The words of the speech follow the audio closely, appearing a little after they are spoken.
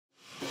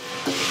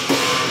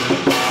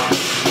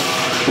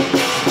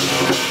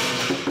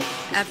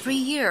Every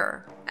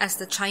year, as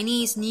the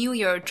Chinese New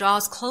Year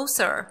draws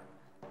closer,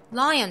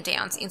 lion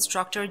dance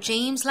instructor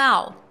James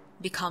Lau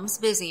becomes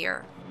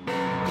busier.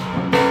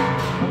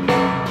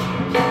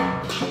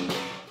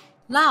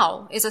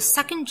 Lau is a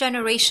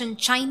second-generation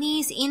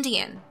Chinese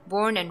Indian,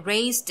 born and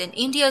raised in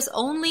India's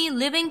only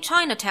living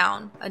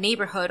Chinatown, a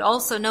neighborhood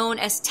also known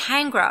as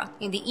Tangra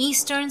in the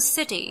eastern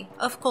city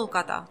of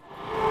Kolkata.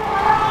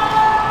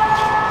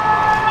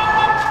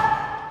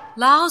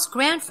 Lau's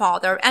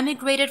grandfather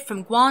emigrated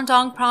from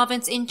Guangdong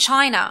province in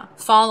China,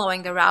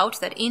 following the route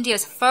that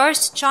India's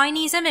first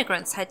Chinese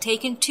immigrants had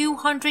taken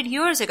 200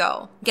 years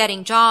ago,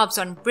 getting jobs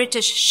on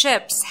British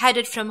ships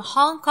headed from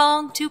Hong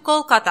Kong to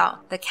Kolkata,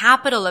 the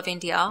capital of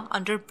India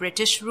under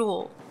British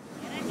rule.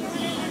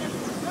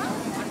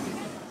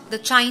 The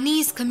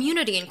Chinese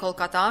community in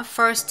Kolkata,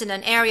 first in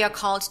an area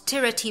called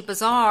Tirati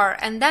Bazaar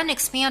and then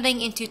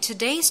expanding into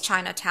today's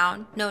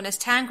Chinatown, known as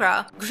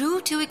Tangra,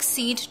 grew to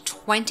exceed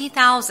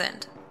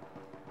 20,000.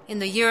 In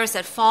the years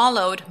that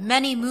followed,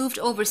 many moved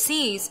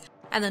overseas,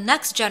 and the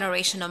next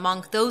generation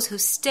among those who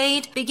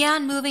stayed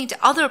began moving to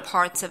other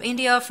parts of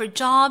India for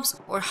jobs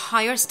or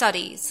higher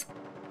studies.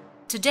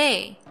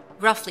 Today,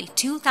 roughly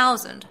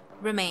 2,000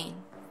 remain.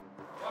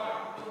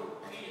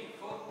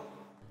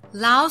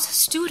 Lau's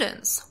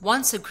students,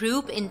 once a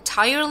group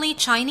entirely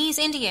Chinese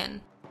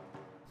Indian,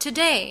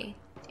 today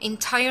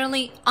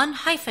entirely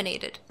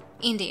unhyphenated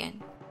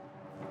Indian.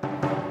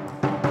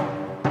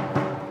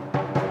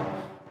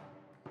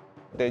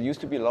 There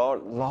used to be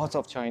lots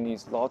of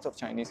Chinese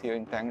here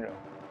in Tangra.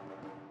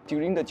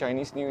 During the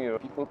Chinese New Year,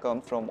 people come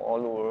from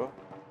all over.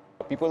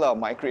 People are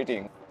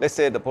migrating. Let's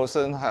say the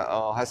person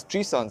has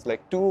 3 sons,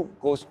 like 2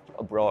 goes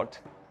abroad.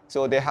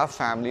 So they have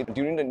family.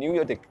 During the New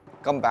Year, they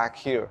come back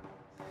here.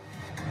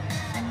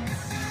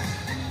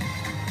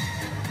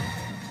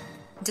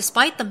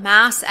 Despite the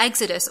mass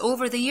exodus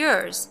over the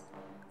years,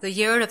 the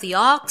Year of the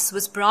Ox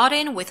was brought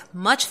in with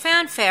much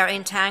fanfare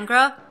in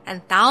Tangra,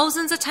 and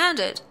thousands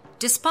attended,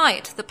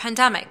 despite the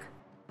pandemic.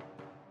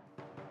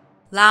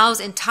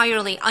 Lau's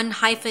entirely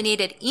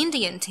unhyphenated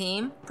Indian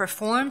team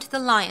performed the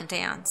lion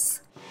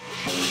dance.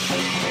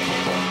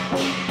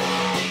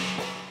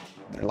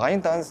 The lion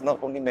dance is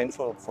not only meant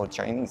for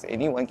Chinese.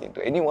 Anyone can do.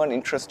 Anyone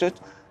interested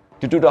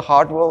to do the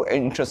hard work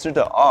and interested in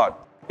the art.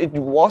 It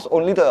was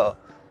only the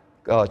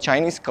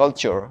Chinese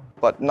culture,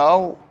 but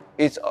now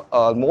it's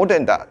more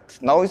than that.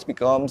 Now it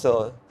becomes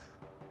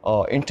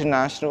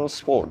international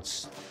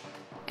sports.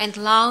 And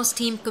Lau's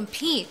team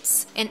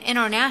competes in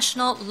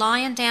international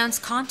lion dance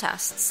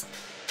contests.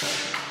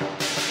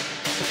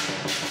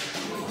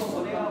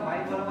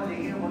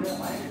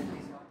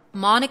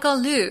 Monica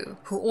Liu,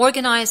 who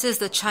organizes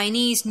the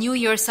Chinese New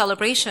Year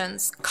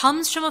celebrations,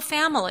 comes from a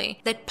family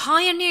that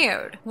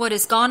pioneered what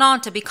has gone on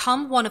to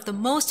become one of the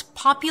most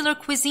popular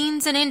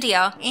cuisines in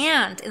India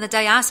and in the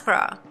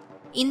diaspora,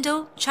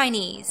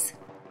 Indo-Chinese.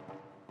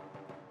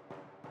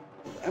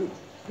 I'm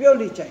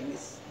purely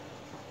Chinese.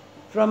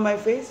 From my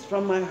face,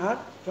 from my heart,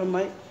 from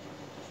my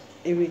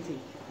everything,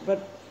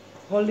 but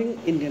holding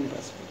Indian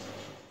passport.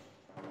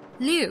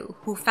 Liu,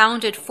 who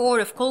founded 4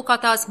 of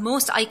Kolkata's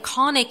most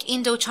iconic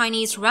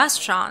Indo-Chinese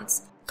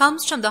restaurants,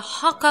 comes from the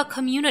Hakka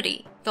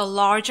community, the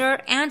larger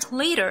and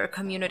later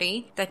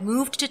community that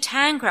moved to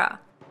Tangra,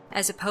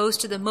 as opposed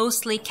to the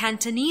mostly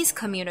Cantonese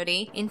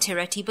community in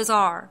Tirati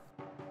Bazaar.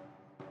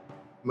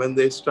 When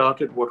they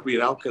started what we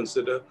now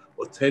consider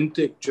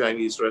authentic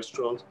Chinese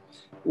restaurants,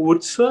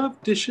 would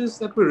serve dishes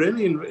that were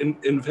really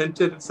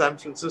invented in San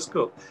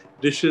Francisco,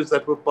 dishes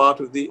that were part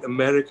of the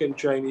American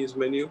Chinese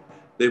menu.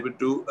 They would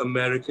do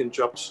American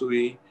chop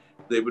suey,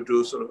 they would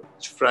do sort of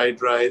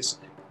fried rice,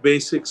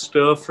 basic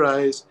stir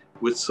fries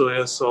with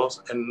soya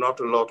sauce and not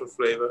a lot of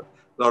flavor,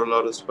 not a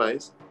lot of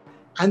spice.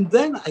 And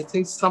then I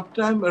think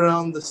sometime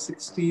around the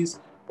 60s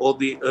or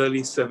the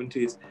early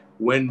 70s,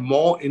 when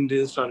more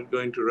Indians started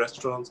going to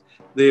restaurants,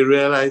 they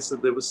realized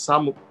that there was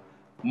some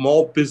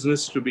more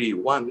business to be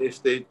won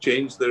if they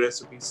changed the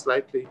recipe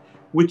slightly,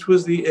 which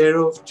was the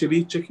era of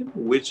chili chicken,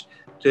 which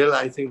till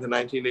I think the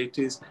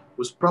 1980s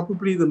was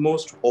probably the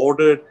most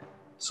ordered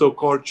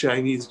so-called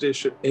Chinese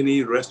dish at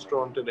any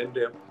restaurant in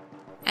India.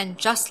 And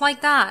just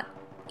like that,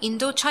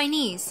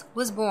 Indo-Chinese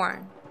was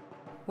born,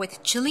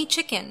 with chili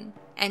chicken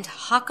and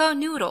Hakka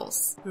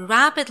noodles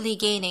rapidly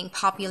gaining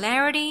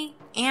popularity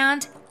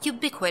and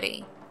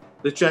ubiquity.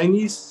 The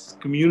Chinese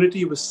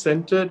community was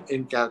centered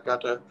in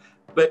Calcutta,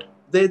 but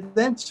they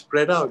then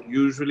spread out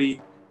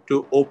usually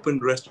to open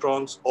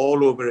restaurants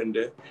all over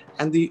India.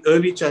 And the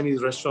early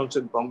Chinese restaurants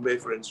in Bombay,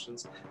 for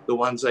instance, the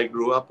ones I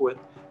grew up with,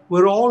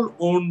 were all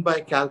owned by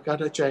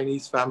Calcutta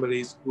Chinese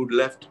families who'd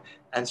left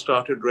and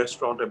started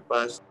restaurant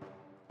empires.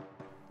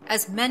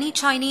 As many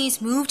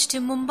Chinese moved to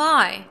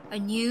Mumbai, a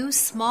new,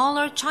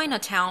 smaller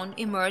Chinatown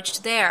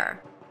emerged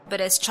there. But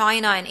as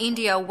China and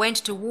India went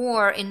to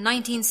war in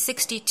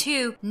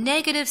 1962,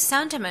 negative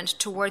sentiment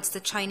towards the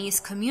Chinese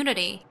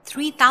community,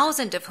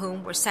 3,000 of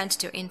whom were sent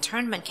to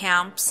internment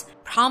camps,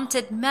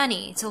 prompted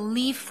many to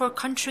leave for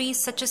countries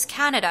such as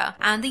Canada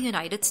and the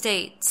United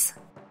States.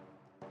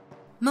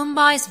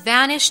 Mumbai's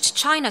vanished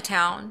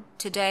Chinatown,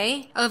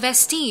 today a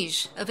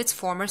vestige of its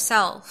former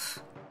self.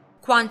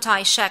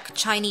 Kwantai Shek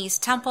Chinese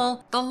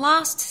Temple, the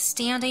last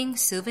standing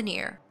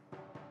souvenir.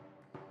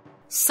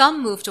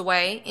 Some moved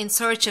away in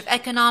search of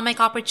economic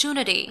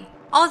opportunity,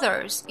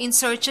 others in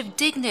search of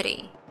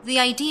dignity, the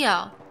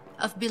idea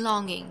of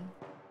belonging.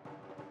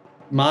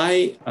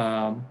 My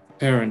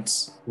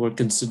parents were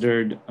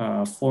considered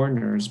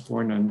foreigners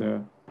born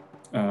under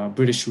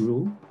British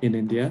rule in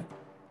India,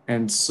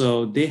 and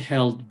so they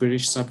held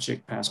British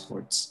subject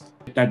passports.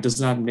 That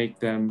does not make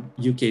them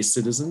UK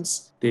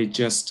citizens. They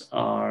just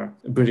are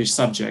British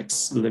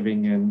subjects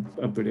living in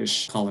a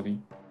British colony.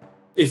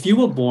 If you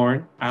were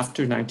born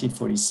after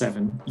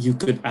 1947, you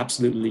could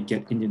absolutely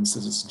get Indian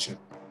citizenship.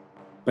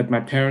 But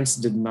my parents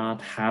did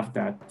not have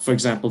that. For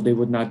example, they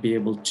would not be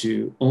able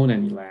to own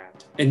any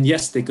land. And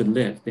yes, they could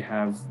live. They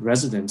have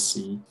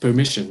residency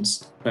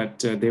permissions, but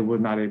they were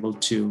not able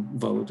to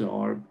vote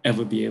or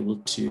ever be able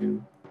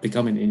to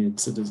become an Indian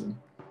citizen.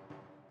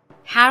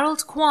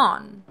 Harold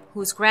Kwan,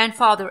 whose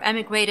grandfather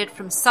emigrated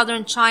from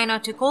southern China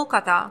to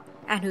Kolkata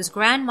and whose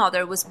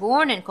grandmother was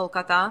born in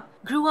Kolkata,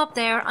 grew up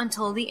there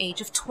until the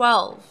age of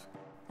 12.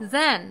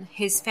 Then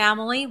his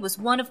family was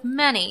one of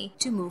many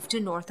to move to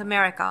North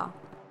America.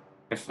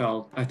 I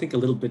felt, I think, a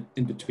little bit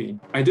in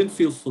between. I didn't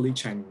feel fully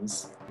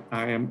Chinese.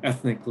 I am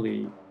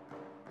ethnically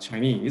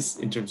Chinese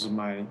in terms of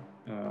my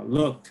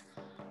look.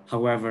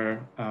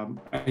 However,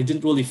 I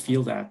didn't really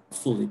feel that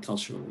fully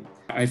culturally.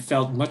 I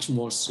felt much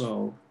more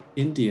so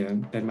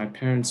Indian than my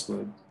parents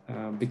would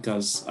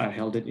because I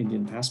held an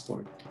Indian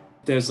passport.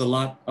 There's a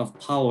lot of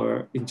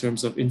power in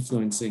terms of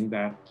influencing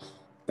that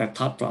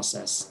thought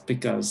process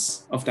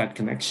because of that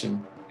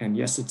connection. And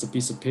yes, it's a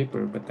piece of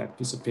paper, but that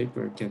piece of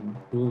paper can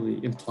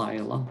really imply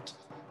a lot.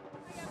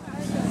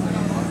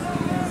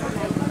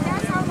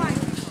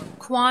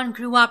 Kwan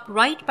grew up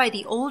right by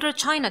the older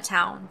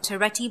Chinatown,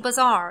 Tireti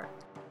Bazaar,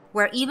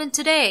 where even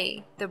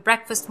today, the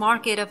breakfast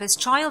market of his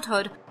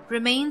childhood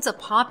remains a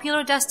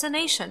popular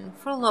destination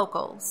for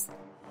locals.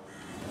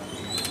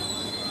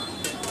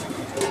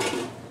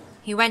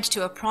 He went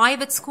to a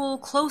private school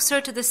closer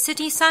to the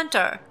city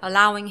center,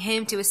 allowing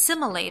him to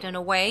assimilate in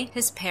a way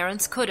his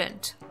parents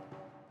couldn't.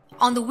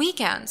 On the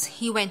weekends,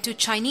 he went to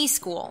Chinese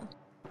school,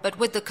 but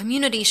with the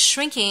community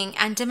shrinking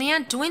and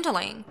demand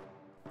dwindling,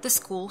 the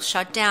school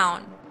shut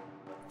down.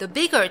 The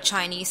bigger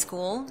Chinese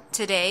school,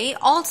 today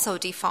also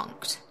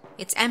defunct,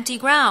 its empty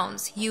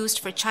grounds used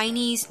for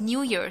Chinese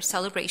New Year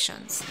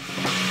celebrations.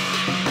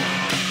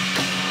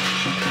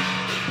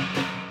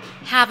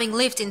 Having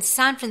lived in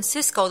San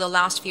Francisco the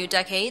last few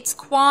decades,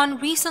 Kwan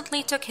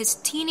recently took his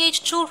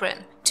teenage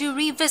children to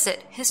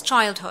revisit his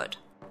childhood.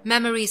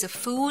 Memories of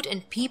food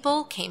and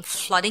people came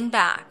flooding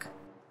back.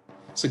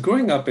 So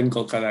growing up in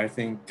Kolkata, I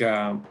think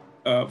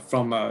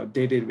from a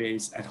day-to-day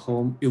base at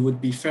home, it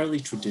would be fairly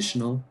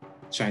traditional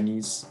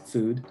Chinese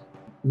food.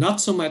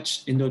 Not so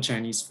much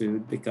Indo-Chinese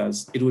food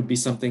because it would be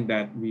something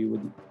that we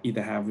would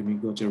either have when we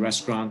go to a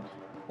restaurant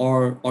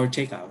or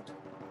takeout.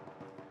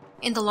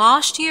 In the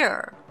last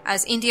year,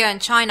 as India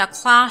and China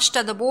clashed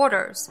at the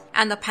borders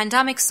and the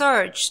pandemic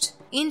surged,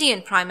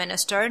 Indian Prime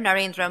Minister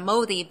Narendra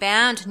Modi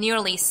banned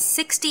nearly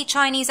 60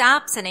 Chinese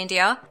apps in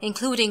India,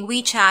 including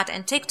WeChat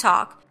and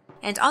TikTok,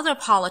 and other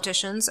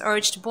politicians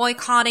urged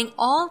boycotting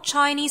all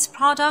Chinese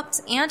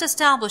products and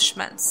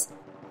establishments.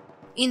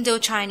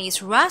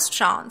 Indo-Chinese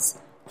restaurants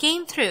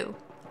came through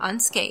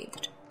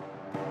unscathed.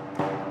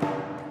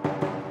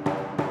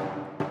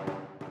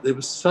 There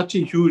was such a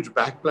huge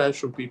backlash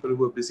from people who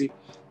were busy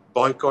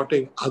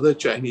boycotting other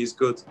Chinese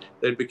goods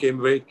that it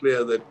became very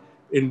clear that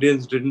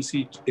Indians didn't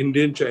see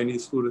Indian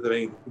Chinese food as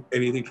having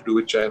anything to do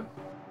with China.